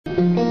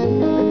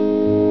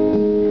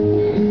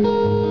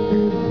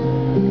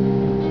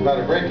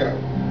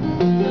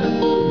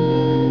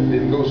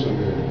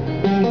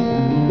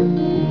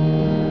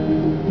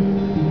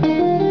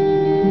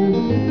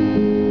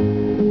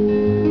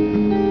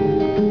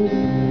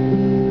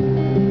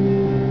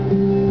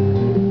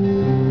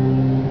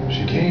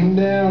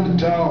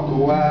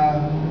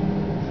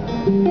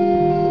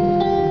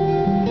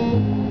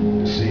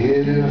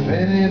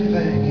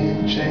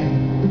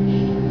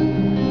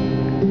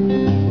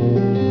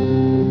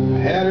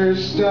her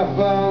stuff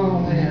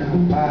all in a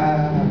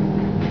pile.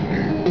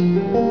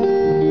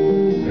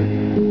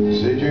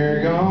 Said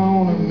you're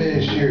gonna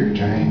miss your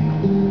train.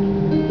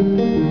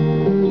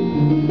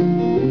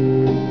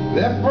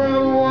 That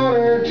brought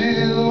water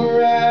to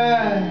her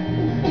eye,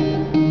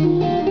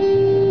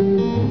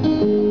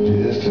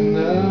 just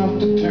enough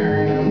to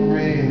turn them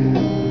red.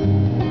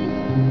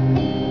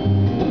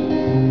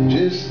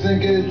 Just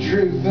think of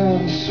truth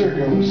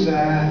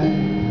uncircumcised,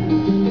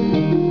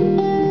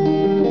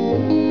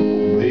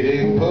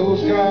 bleeding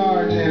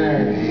postcards in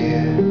her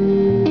head.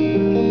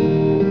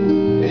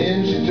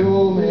 And she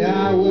told me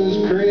I was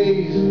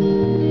crazy,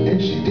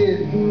 and she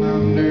didn't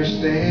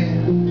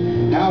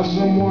understand how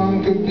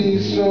someone could be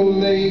so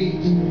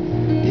lazy,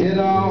 yet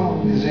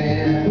always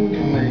in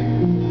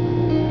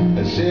command.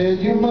 I said,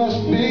 you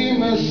must be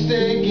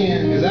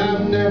mistaken, 'cause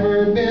I've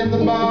never been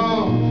the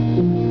boss.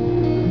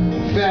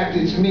 In fact,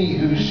 it's me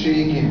who's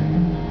shaking.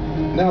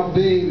 Now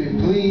baby,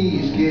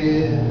 please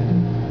get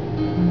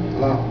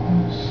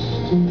lost.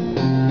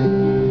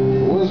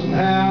 It wasn't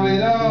how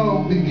it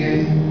all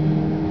began.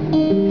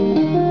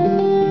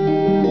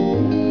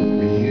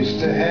 We used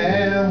to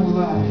have a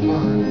lot of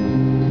fun.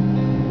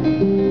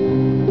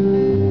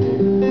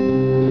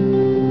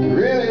 There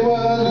really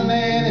wasn't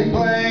any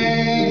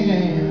plan.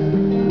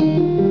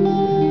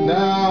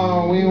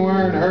 No, we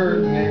weren't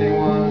hurting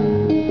anyone.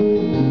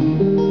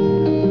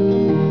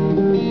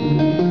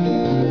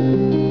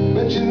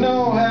 But you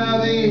know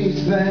how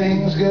these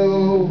things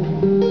go.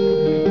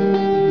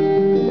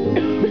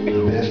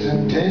 Best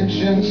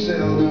intentions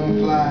seldom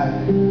fly.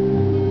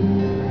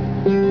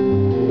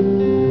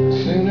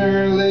 Sooner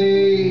or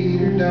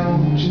later,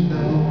 don't you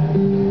know,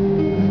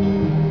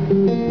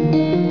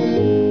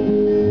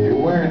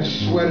 you're wearing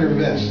sweater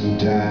vests and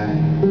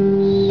ties.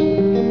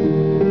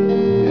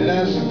 And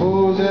I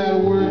suppose that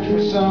works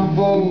for some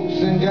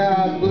folks, and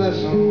God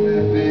bless them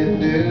if it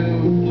do.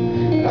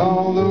 And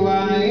although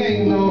I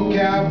ain't no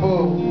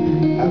cowboy,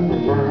 I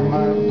prefer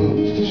my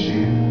boots to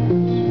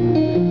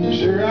shoes.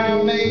 Sure,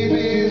 I may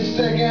be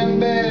second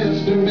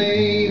best, or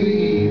maybe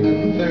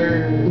even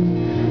third,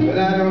 but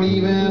I don't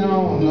even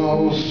own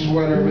no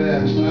sweater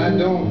vest. I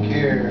don't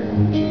care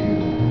what you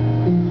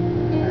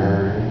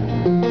heard.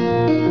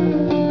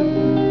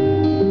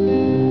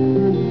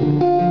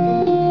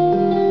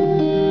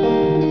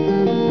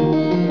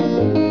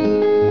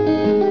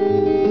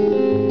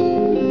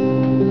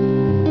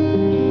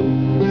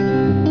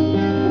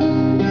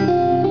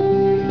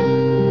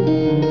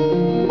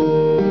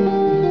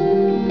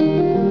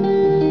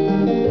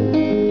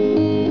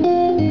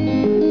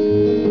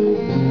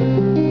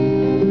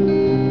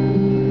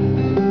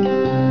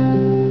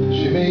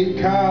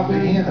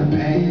 Coffee in a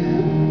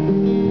pan,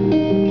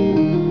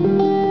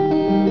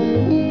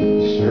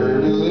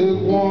 served it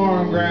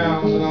lukewarm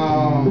grounds and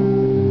all.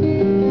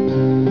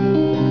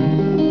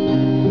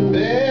 The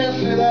best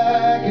that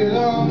I could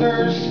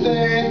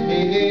understand,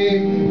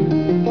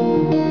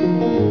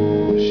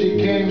 she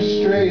came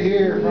straight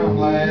here from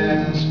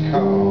last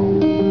call.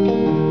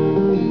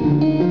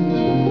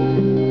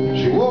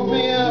 She woke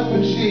me up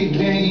when she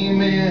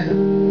came in.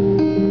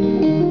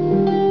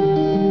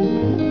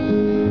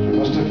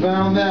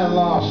 Found that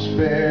lost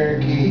spare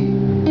key.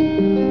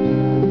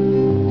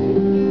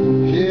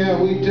 Yeah,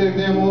 we took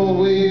them old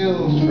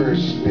wheels for a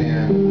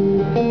spin,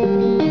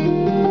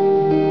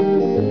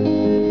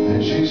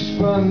 and she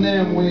spun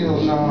them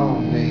wheels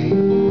on me.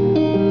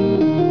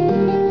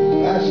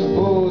 I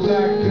suppose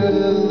I could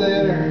have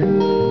let her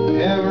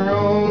have her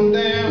own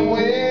damn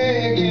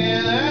way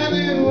again. I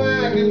knew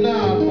I could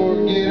not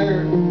forget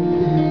her,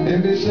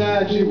 and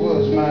besides, she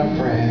was my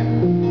friend.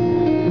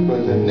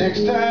 But the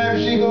next time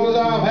she goes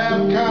off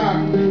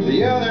half-cocked,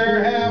 the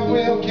other half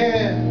will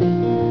catch.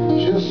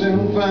 She'll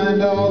soon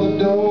find all the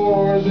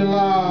doors are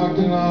locked.